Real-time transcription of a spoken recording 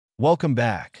Welcome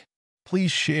back.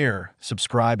 Please share,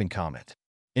 subscribe, and comment.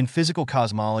 In physical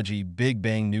cosmology, Big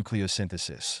Bang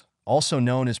nucleosynthesis, also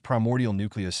known as primordial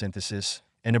nucleosynthesis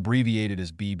and abbreviated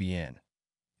as BBN,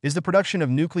 is the production of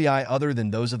nuclei other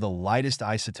than those of the lightest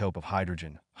isotope of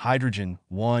hydrogen, hydrogen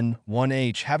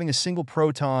 1H, having a single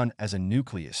proton as a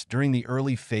nucleus during the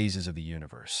early phases of the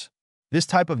universe. This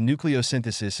type of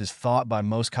nucleosynthesis is thought by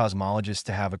most cosmologists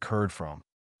to have occurred from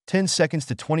 10 seconds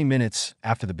to 20 minutes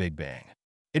after the Big Bang.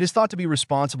 It is thought to be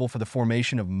responsible for the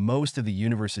formation of most of the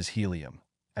universe's helium,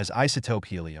 as isotope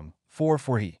helium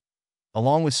 4He,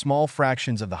 along with small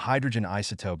fractions of the hydrogen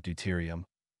isotope deuterium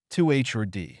 2H or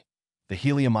D, the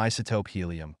helium isotope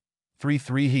helium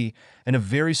 3He, and a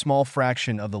very small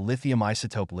fraction of the lithium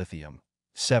isotope lithium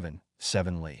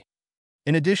 7Li.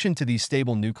 In addition to these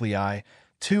stable nuclei,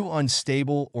 two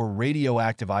unstable or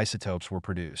radioactive isotopes were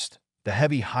produced: the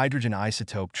heavy hydrogen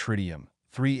isotope tritium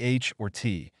 3H or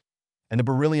T, and the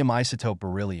beryllium isotope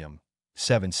beryllium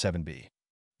 7B.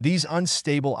 These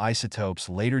unstable isotopes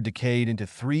later decayed into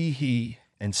 3He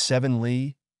and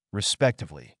 7Li,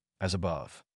 respectively, as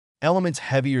above. Elements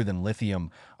heavier than lithium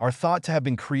are thought to have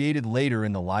been created later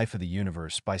in the life of the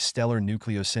universe by stellar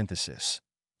nucleosynthesis,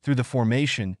 through the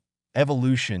formation,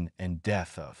 evolution, and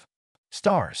death of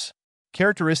stars.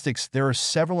 Characteristics: there are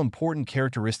several important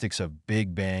characteristics of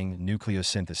Big Bang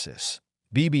nucleosynthesis.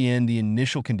 BBN, the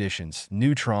initial conditions,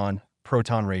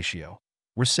 neutron-proton ratio,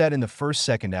 were set in the first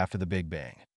second after the Big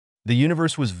Bang. The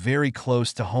universe was very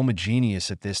close to homogeneous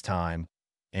at this time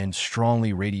and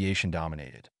strongly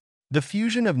radiation-dominated. The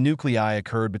fusion of nuclei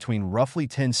occurred between roughly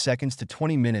 10 seconds to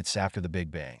 20 minutes after the Big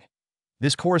Bang.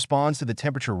 This corresponds to the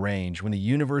temperature range when the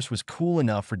universe was cool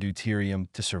enough for deuterium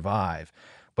to survive,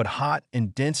 but hot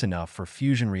and dense enough for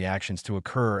fusion reactions to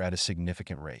occur at a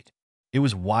significant rate. It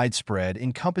was widespread,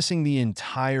 encompassing the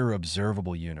entire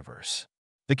observable universe.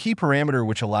 The key parameter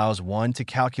which allows one to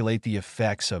calculate the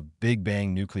effects of Big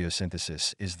Bang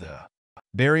nucleosynthesis is the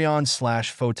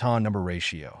baryon/photon number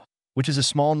ratio, which is a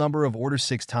small number of order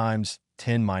 6 times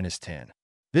 10⁻10.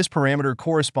 This parameter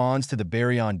corresponds to the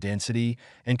baryon density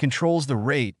and controls the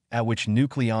rate at which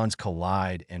nucleons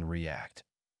collide and react.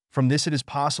 From this, it is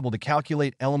possible to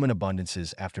calculate element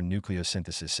abundances after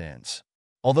nucleosynthesis ends.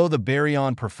 Although the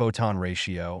baryon per photon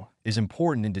ratio is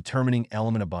important in determining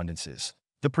element abundances,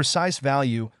 the precise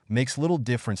value makes little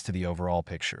difference to the overall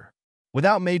picture.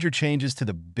 Without major changes to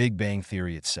the Big Bang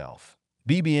theory itself,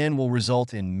 BBN will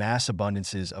result in mass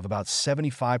abundances of about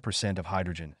 75% of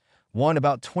hydrogen, 1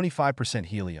 about 25%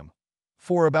 helium,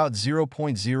 4 about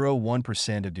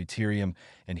 0.01% of deuterium,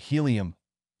 and helium,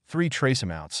 3 trace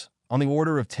amounts, on the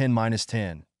order of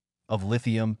 10⁻10, of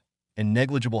lithium, and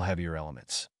negligible heavier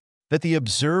elements. That the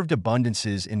observed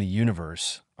abundances in the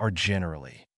universe are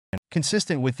generally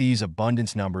consistent with these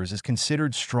abundance numbers is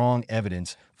considered strong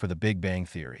evidence for the Big Bang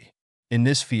theory. In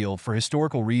this field, for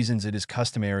historical reasons, it is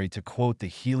customary to quote the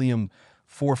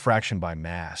helium-4 fraction by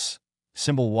mass,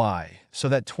 symbol Y, so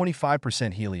that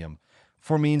 25%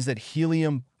 helium-4 means that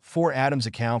helium-4 atoms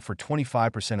account for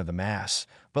 25% of the mass,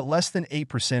 but less than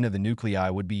 8% of the nuclei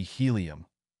would be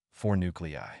helium-4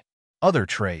 nuclei. Other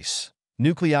trace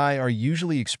nuclei are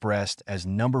usually expressed as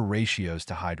number ratios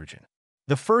to hydrogen.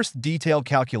 The first detailed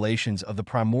calculations of the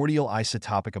primordial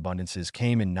isotopic abundances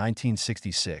came in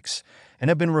 1966 and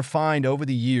have been refined over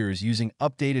the years using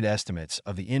updated estimates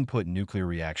of the input nuclear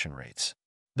reaction rates.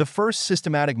 The first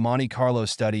systematic Monte Carlo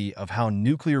study of how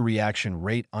nuclear reaction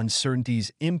rate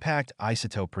uncertainties impact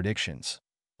isotope predictions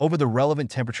over the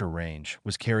relevant temperature range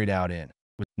was carried out in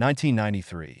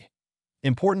 1993.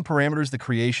 Important parameters: the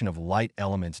creation of light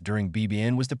elements during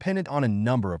BBN was dependent on a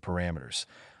number of parameters.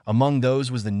 Among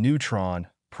those was the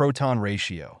neutron-proton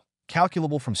ratio,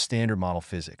 calculable from standard model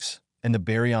physics, and the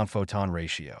baryon-photon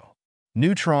ratio.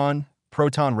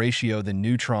 Neutron-proton ratio: the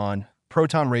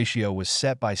neutron-proton ratio was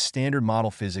set by standard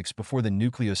model physics before the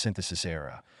nucleosynthesis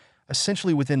era,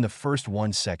 essentially within the first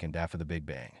 1 second after the Big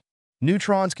Bang.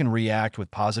 Neutrons can react with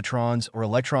positrons or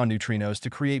electron neutrinos to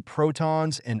create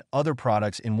protons and other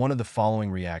products in one of the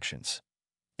following reactions: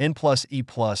 N plus E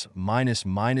plus minus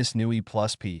nu E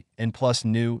plus P, N plus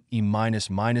nu E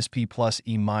minus P plus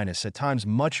E minus, at times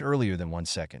much earlier than 1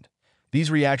 second.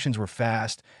 These reactions were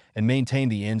fast and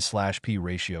maintained the N/P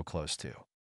ratio close to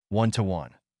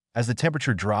 1:1. As the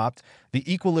temperature dropped,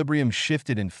 the equilibrium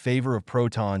shifted in favor of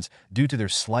protons due to their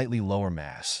slightly lower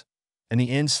mass, and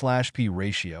the N/P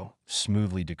ratio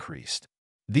smoothly decreased.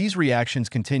 These reactions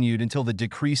continued until the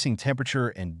decreasing temperature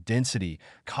and density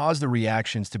caused the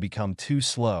reactions to become too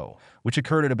slow, which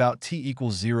occurred at about T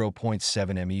equals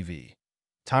 0.7 MeV,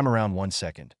 time around 1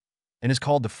 second, and is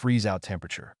called the freeze-out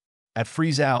temperature. At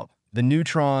freeze-out, the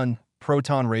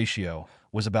neutron-proton ratio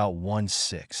was about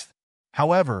 1/6.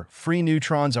 However, free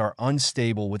neutrons are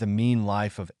unstable with a mean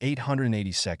life of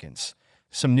 880 seconds.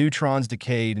 Some neutrons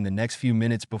decayed in the next few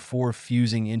minutes before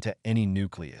fusing into any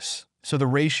nucleus. So the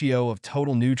ratio of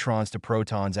total neutrons to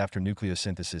protons after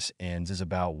nucleosynthesis ends is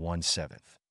about 1/7.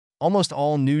 Almost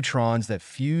all neutrons that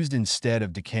fused instead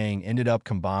of decaying ended up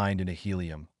combined into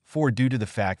helium-4 due to the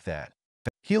fact that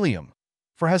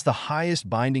helium-4 has the highest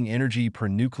binding energy per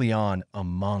nucleon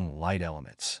among light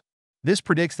elements. This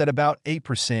predicts that about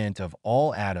 8% of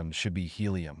all atoms should be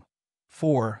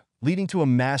helium-4, leading to a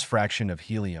mass fraction of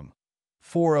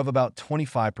helium-4 of about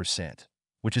 25%,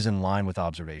 which is in line with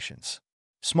observations.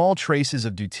 Small traces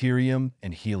of deuterium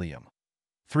and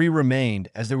helium-3 remained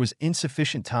as there was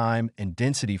insufficient time and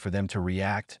density for them to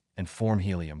react and form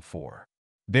helium-4.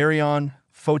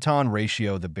 Baryon-photon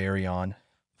ratio. The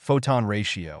baryon-photon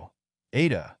ratio,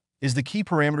 eta, is the key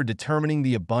parameter determining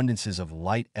the abundances of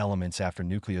light elements after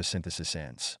nucleosynthesis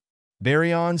ends.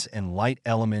 Baryons and light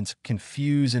elements can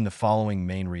fuse in the following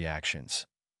main reactions,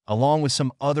 along with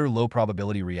some other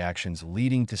low-probability reactions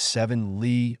leading to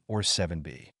 7Li or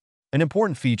 7B. An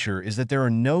important feature is that there are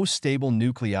no stable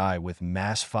nuclei with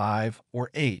mass 5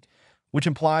 or 8, which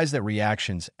implies that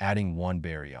reactions adding one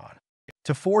baryon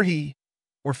to 4He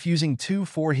or fusing two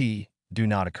 4He do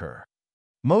not occur.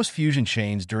 Most fusion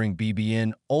chains during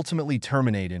BBN ultimately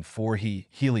terminate in 4He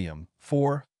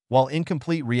helium-4, while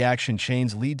incomplete reaction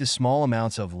chains lead to small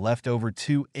amounts of leftover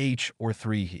 2H or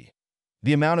 3He.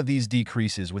 The amount of these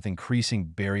decreases with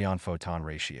increasing baryon-photon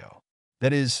ratio.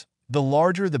 That is, the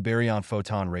larger the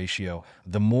baryon-photon ratio,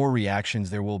 the more reactions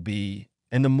there will be,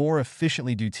 and the more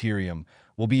efficiently deuterium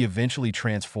will be eventually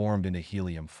transformed into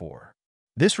helium-4.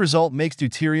 This result makes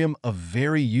deuterium a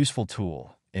very useful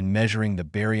tool in measuring the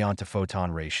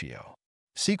baryon-to-photon ratio.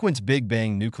 Sequence Big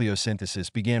Bang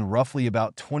nucleosynthesis began roughly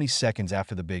about 20 seconds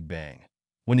after the Big Bang,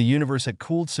 when the universe had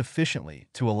cooled sufficiently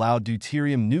to allow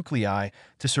deuterium nuclei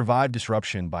to survive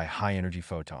disruption by high-energy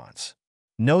photons.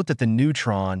 Note that the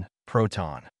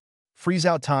neutron-proton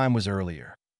freeze-out time was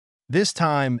earlier. This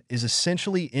time is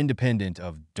essentially independent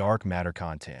of dark matter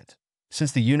content,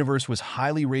 since the universe was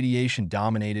highly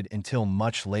radiation-dominated until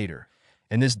much later,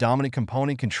 and this dominant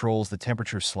component controls the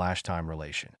temperature/time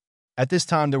relation. At this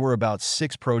time, there were about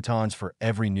 6 protons for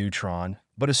every neutron,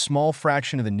 but a small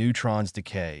fraction of the neutrons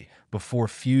decay before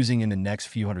fusing in the next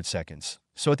few hundred seconds.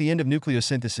 So at the end of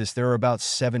nucleosynthesis, there are about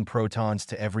 7 protons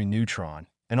to every neutron,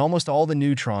 and almost all the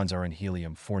neutrons are in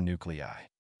helium-4 nuclei.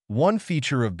 One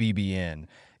feature of BBN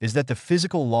is that the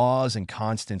physical laws and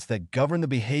constants that govern the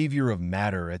behavior of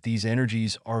matter at these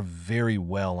energies are very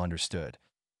well understood,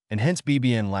 and hence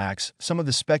BBN lacks some of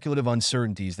the speculative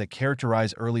uncertainties that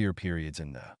characterize earlier periods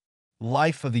in the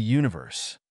life of the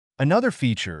universe. Another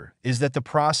feature is that the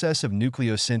process of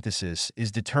nucleosynthesis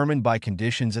is determined by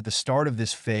conditions at the start of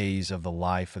this phase of the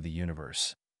life of the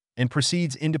universe, and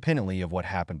proceeds independently of what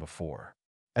happened before.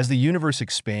 As the universe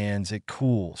expands, it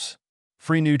cools.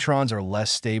 Free neutrons are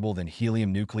less stable than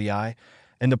helium nuclei,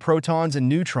 and the protons and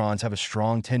neutrons have a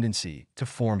strong tendency to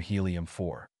form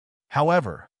helium-4.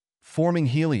 However, forming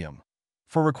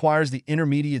helium-4 requires the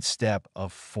intermediate step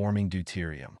of forming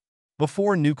deuterium.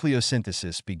 Before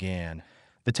nucleosynthesis began,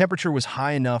 the temperature was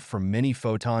high enough for many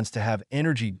photons to have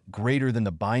energy greater than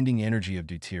the binding energy of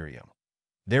deuterium.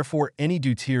 Therefore, any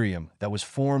deuterium that was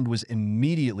formed was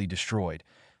immediately destroyed,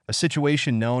 a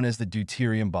situation known as the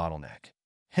deuterium bottleneck.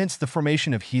 Hence, the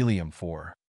formation of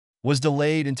helium-4 was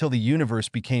delayed until the universe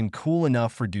became cool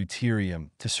enough for deuterium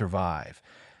to survive,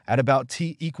 at about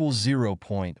T equals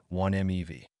 0.1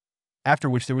 MeV, after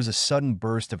which there was a sudden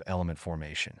burst of element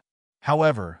formation.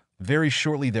 However, very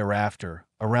shortly thereafter,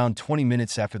 around 20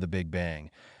 minutes after the Big Bang,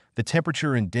 the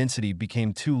temperature and density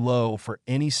became too low for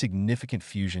any significant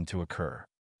fusion to occur.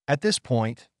 At this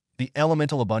point, the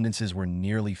elemental abundances were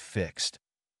nearly fixed,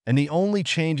 and the only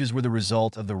changes were the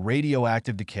result of the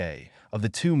radioactive decay of the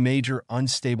 2 major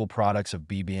unstable products of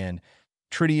BBN,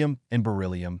 tritium and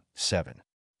beryllium-7.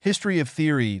 History of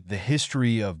theory. The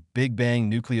history of Big Bang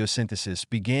nucleosynthesis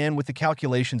began with the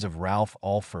calculations of Ralph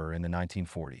Alpher in the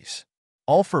 1940s.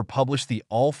 Alpher published the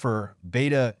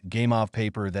Alpher-Beta-Gamow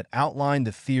paper that outlined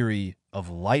the theory of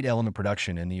light element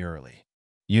production in the early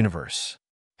universe.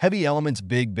 Heavy elements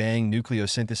Big Bang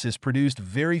nucleosynthesis produced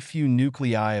very few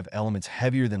nuclei of elements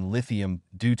heavier than lithium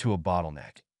due to a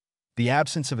bottleneck, the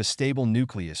absence of a stable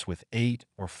nucleus with 8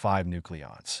 or 5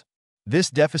 nucleons. This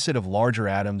deficit of larger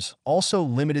atoms also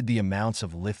limited the amounts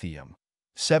of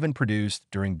lithium-7 produced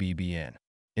during BBN.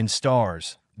 In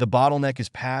stars, the bottleneck is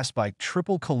passed by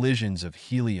triple collisions of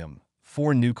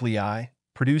helium-4 nuclei,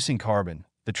 producing carbon,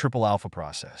 the triple alpha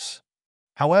process.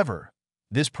 However,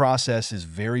 This process is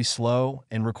very slow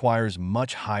and requires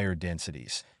much higher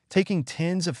densities, taking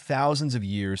tens of thousands of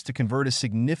years to convert a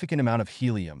significant amount of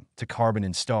helium to carbon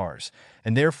in stars,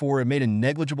 and therefore it made a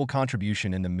negligible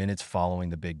contribution in the minutes following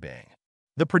the Big Bang.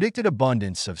 The predicted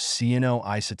abundance of CNO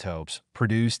isotopes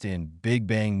produced in Big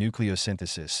Bang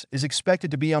nucleosynthesis is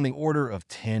expected to be on the order of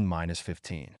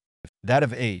 10⁻15. That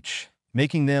of H,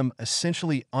 making them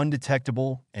essentially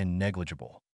undetectable and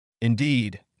negligible.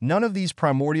 Indeed, none of these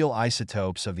primordial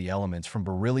isotopes of the elements from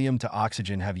beryllium to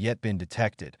oxygen have yet been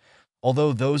detected,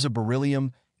 although those of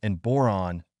beryllium and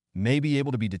boron may be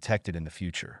able to be detected in the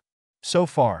future. So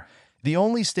far, the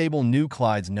only stable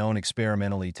nuclides known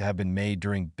experimentally to have been made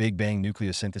during Big Bang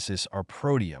nucleosynthesis are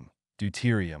protium,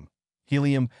 deuterium,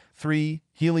 helium-3,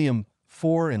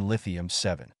 helium-4, and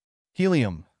lithium-7.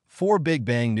 Helium-4 Big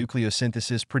Bang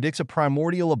nucleosynthesis predicts a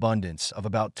primordial abundance of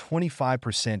about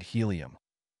 25%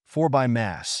 helium-4 by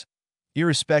mass,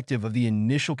 irrespective of the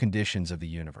initial conditions of the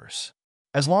universe.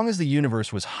 As long as the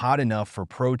universe was hot enough for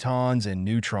protons and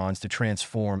neutrons to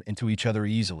transform into each other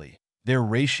easily, their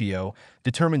ratio,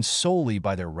 determined solely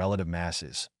by their relative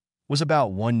masses, was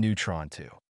about 1 neutron to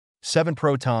 7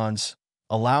 protons,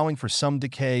 allowing for some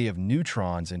decay of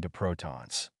neutrons into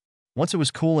protons. Once it was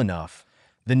cool enough,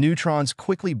 the neutrons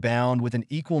quickly bound with an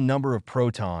equal number of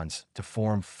protons to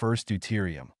form first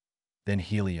deuterium, then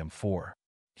helium-4.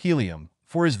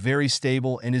 Helium-4 is very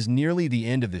stable and is nearly the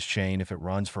end of this chain if it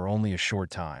runs for only a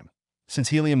short time. Since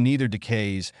helium neither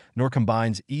decays nor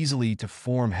combines easily to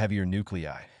form heavier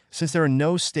nuclei, since there are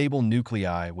no stable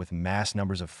nuclei with mass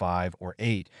numbers of 5 or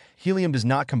 8, helium does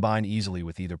not combine easily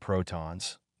with either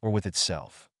protons or with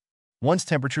itself. Once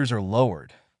temperatures are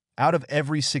lowered, out of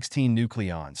every 16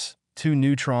 nucleons, 2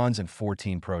 neutrons and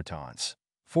 14 protons.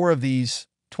 4 of these,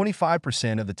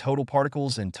 25% of the total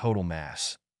particles and total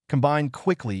mass, combine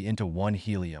quickly into 1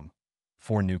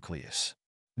 helium-4 nucleus.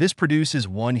 This produces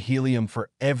 1 helium for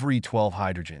every 12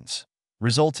 hydrogens,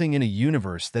 resulting in a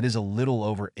universe that is a little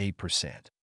over 8%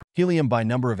 helium by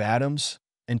number of atoms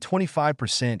and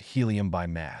 25% helium by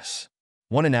mass.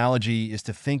 One analogy is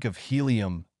to think of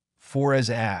helium-4 as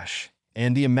ash,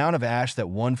 and the amount of ash that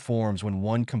one forms when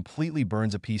one completely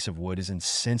burns a piece of wood is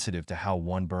insensitive to how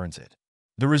one burns it.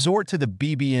 The resort to the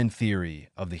BBN theory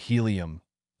of the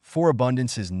helium-4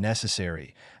 abundance is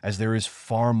necessary, as there is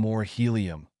far more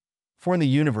helium-4 in the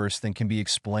universe than can be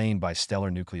explained by stellar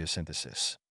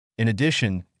nucleosynthesis. In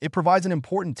addition, it provides an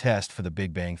important test for the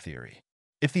Big Bang theory.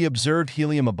 If the observed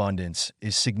helium abundance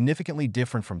is significantly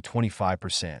different from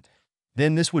 25%,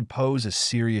 then this would pose a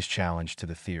serious challenge to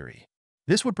the theory.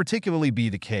 This would particularly be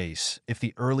the case if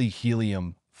the early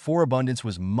helium-4 abundance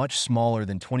was much smaller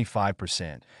than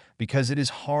 25%, because it is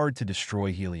hard to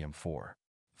destroy helium-4.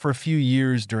 For a few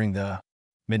years during the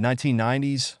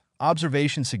mid-1990s,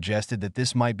 observations suggested that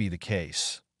this might be the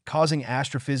case, causing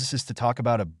astrophysicists to talk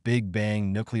about a Big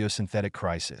Bang nucleosynthetic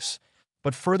crisis.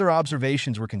 But further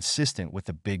observations were consistent with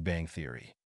the Big Bang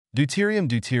theory.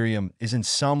 Deuterium is in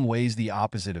some ways the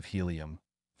opposite of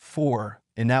helium-4,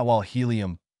 in that while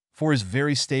helium-4 is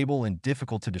very stable and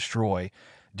difficult to destroy,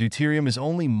 deuterium is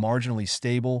only marginally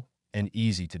stable and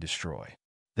easy to destroy.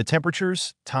 The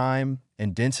temperatures, time,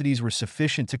 and densities were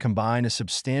sufficient to combine a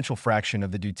substantial fraction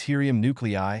of the deuterium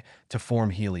nuclei to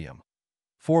form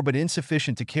helium-4, but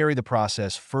insufficient to carry the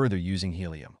process further using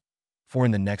helium-4 in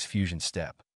the next fusion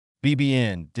step.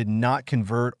 BBN did not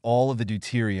convert all of the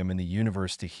deuterium in the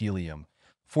universe to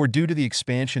helium-4 due to the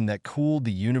expansion that cooled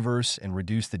the universe and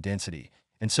reduced the density,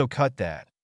 and so cut that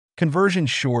conversion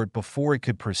short before it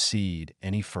could proceed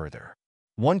any further.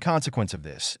 One consequence of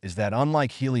this is that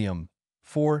unlike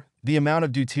helium-4, the amount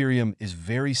of deuterium is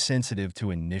very sensitive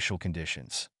to initial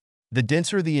conditions. The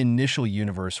denser the initial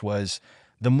universe was,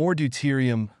 the more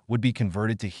deuterium would be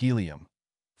converted to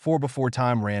helium-4 before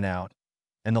time ran out,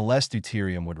 and the less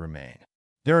deuterium would remain.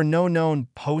 There are no known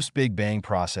post-Big Bang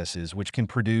processes which can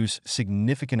produce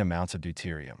significant amounts of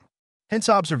deuterium. Hence,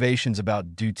 observations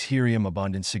about deuterium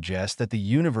abundance suggest that the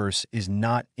universe is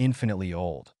not infinitely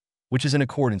old, which is in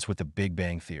accordance with the Big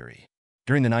Bang theory.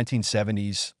 During the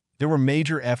 1970s, there were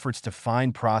major efforts to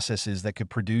find processes that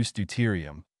could produce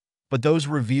deuterium, but those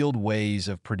revealed ways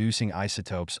of producing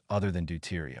isotopes other than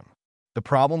deuterium. The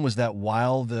problem was that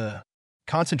while the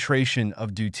concentration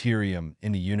of deuterium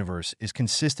in the universe is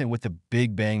consistent with the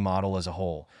Big Bang model as a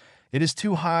whole, it is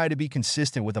too high to be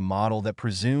consistent with a model that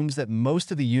presumes that most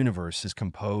of the universe is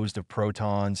composed of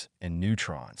protons and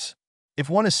neutrons. If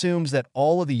one assumes that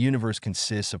all of the universe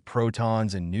consists of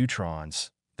protons and neutrons,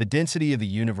 the density of the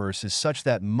universe is such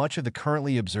that much of the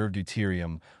currently observed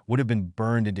deuterium would have been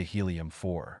burned into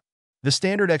helium-4. The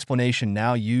standard explanation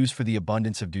now used for the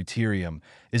abundance of deuterium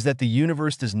is that the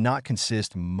universe does not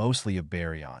consist mostly of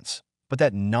baryons, but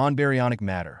that non-baryonic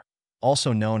matter,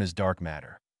 also known as dark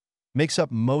matter, makes up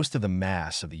most of the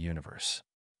mass of the universe.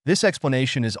 This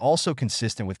explanation is also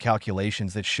consistent with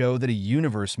calculations that show that a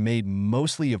universe made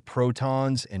mostly of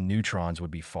protons and neutrons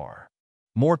would be far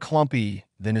more clumpy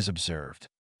than is observed.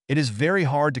 It is very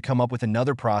hard to come up with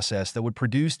another process that would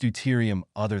produce deuterium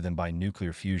other than by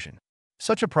nuclear fusion.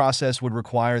 Such a process would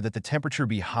require that the temperature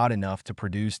be hot enough to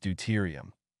produce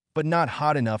deuterium, but not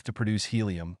hot enough to produce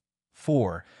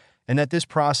helium-4, and that this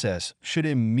process should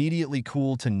immediately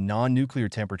cool to non-nuclear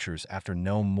temperatures after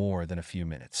no more than a few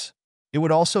minutes. It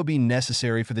would also be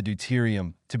necessary for the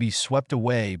deuterium to be swept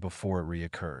away before it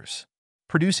reoccurs.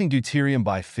 Producing deuterium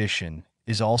by fission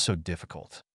is also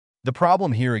difficult. The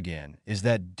problem here again is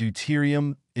that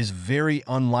deuterium is very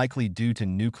unlikely due to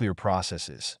nuclear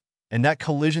processes, and that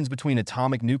collisions between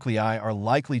atomic nuclei are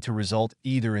likely to result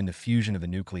either in the fusion of the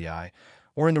nuclei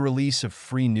or in the release of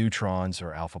free neutrons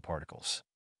or alpha particles.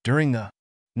 During the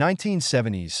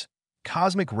 1970s,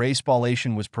 cosmic ray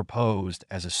spallation was proposed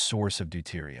as a source of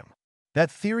deuterium.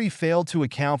 That theory failed to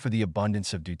account for the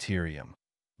abundance of deuterium,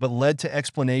 but led to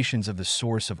explanations of the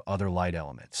source of other light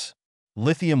elements.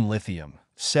 Lithium,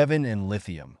 7 and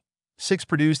lithium-6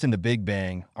 produced in the Big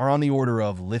Bang are on the order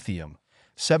of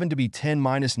lithium-7 to be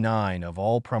 10⁻⁹ of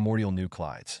all primordial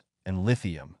nuclides, and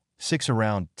lithium-6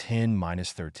 around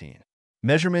 10⁻13.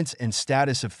 Measurements and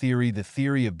status of theory. The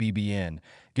theory of BBN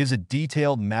gives a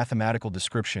detailed mathematical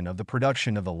description of the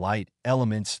production of the light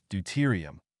elements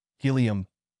deuterium,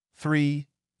 helium-3,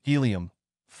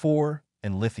 helium-4,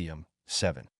 and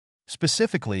lithium-7.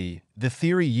 Specifically, the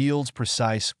theory yields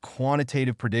precise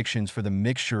quantitative predictions for the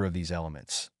mixture of these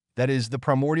elements, that is, the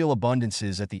primordial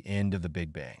abundances at the end of the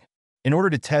Big Bang. In order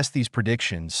to test these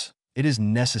predictions, it is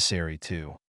necessary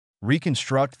to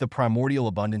reconstruct the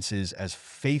primordial abundances as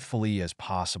faithfully as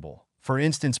possible, for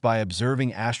instance by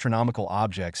observing astronomical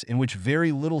objects in which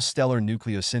very little stellar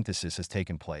nucleosynthesis has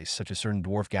taken place, such as certain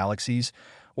dwarf galaxies,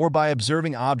 or by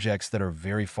observing objects that are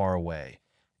very far away,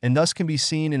 and thus can be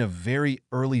seen in a very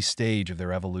early stage of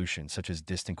their evolution, such as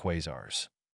distant quasars.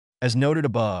 As noted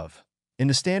above, in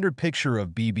the standard picture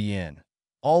of BBN,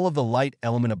 all of the light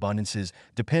element abundances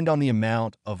depend on the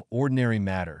amount of ordinary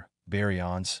matter,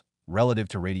 baryons, relative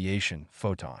to radiation,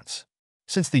 photons.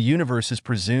 Since the universe is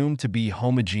presumed to be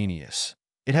homogeneous,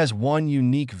 it has one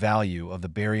unique value of the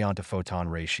baryon-to-photon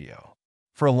ratio.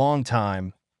 For a long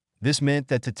time, this meant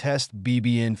that to test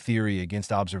BBN theory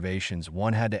against observations,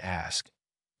 one had to ask,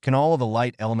 can all of the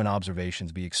light element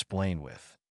observations be explained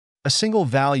with a single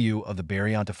value of the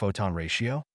baryon-to-photon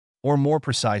ratio? Or more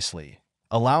precisely,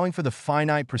 allowing for the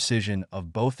finite precision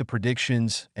of both the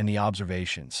predictions and the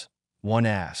observations, one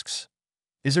asks,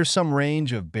 is there some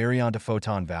range of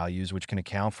baryon-to-photon values which can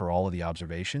account for all of the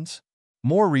observations?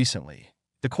 More recently,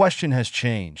 the question has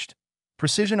changed.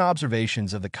 Precision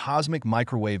observations of the cosmic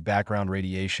microwave background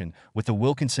radiation with the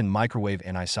Wilkinson Microwave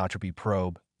Anisotropy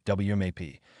Probe,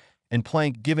 WMAP, and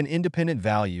Planck give an independent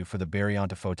value for the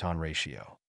baryon-to-photon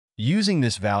ratio. Using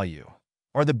this value,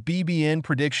 are the BBN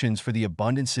predictions for the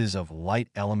abundances of light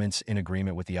elements in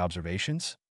agreement with the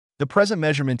observations? The present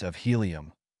measurement of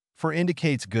helium-4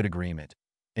 indicates good agreement,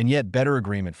 and yet better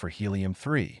agreement for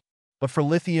helium-3. But for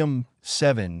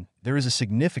lithium-7, there is a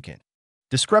significant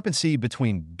discrepancy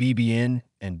between BBN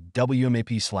and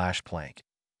WMAP/Planck,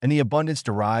 and the abundance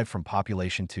derived from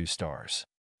population 2 stars.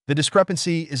 The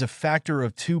discrepancy is a factor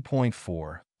of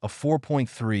 2.4, a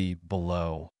 4.3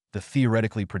 below the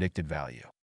theoretically predicted value.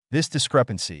 This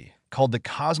discrepancy, called the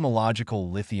cosmological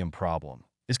lithium problem,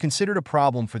 is considered a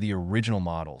problem for the original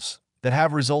models that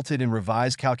have resulted in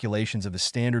revised calculations of the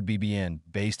standard BBN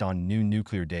based on new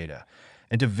nuclear data,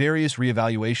 and to various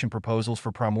reevaluation proposals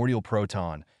for primordial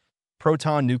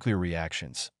proton-nuclear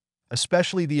reactions,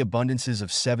 especially the abundances of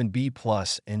 7b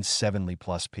plus and 7Li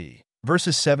plus p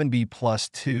versus 7b plus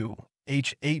 2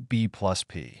 H8b plus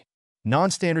p.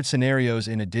 Non-standard scenarios.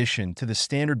 In addition to the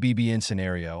standard BBN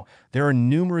scenario, there are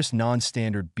numerous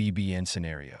non-standard BBN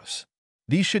scenarios.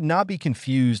 These should not be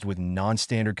confused with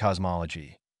non-standard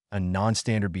cosmology. A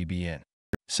non-standard BBN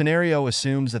scenario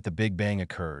assumes that the Big Bang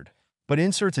occurred, but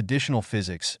inserts additional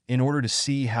physics in order to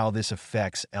see how this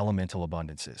affects elemental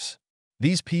abundances.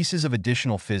 These pieces of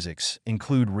additional physics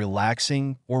include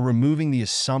relaxing or removing the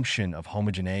assumption of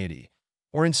homogeneity,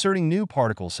 or inserting new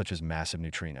particles such as massive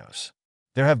neutrinos.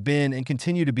 There have been and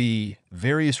continue to be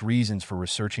various reasons for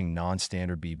researching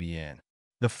non-standard BBN.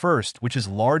 The first, which is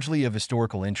largely of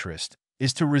historical interest,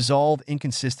 is to resolve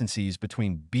inconsistencies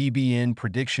between BBN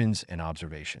predictions and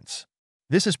observations.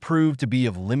 This has proved to be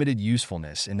of limited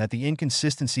usefulness in that the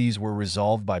inconsistencies were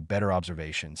resolved by better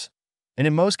observations, and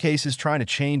in most cases trying to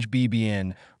change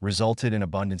BBN resulted in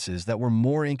abundances that were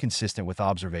more inconsistent with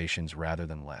observations rather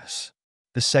than less.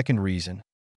 The second reason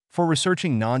for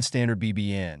researching non-standard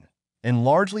BBN, and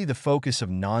largely the focus of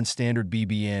non-standard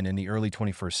BBN in the early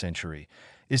 21st century,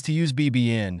 is to use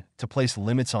BBN to place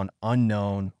limits on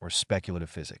unknown or speculative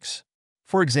physics.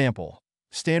 For example,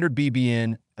 standard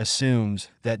BBN assumes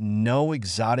that no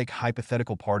exotic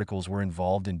hypothetical particles were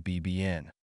involved in BBN.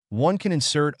 One can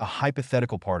insert a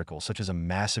hypothetical particle, such as a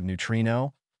massive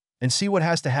neutrino, and see what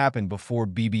has to happen before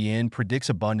BBN predicts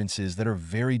abundances that are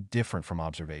very different from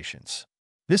observations.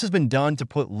 This has been done to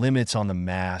put limits on the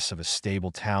mass of a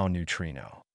stable tau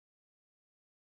neutrino.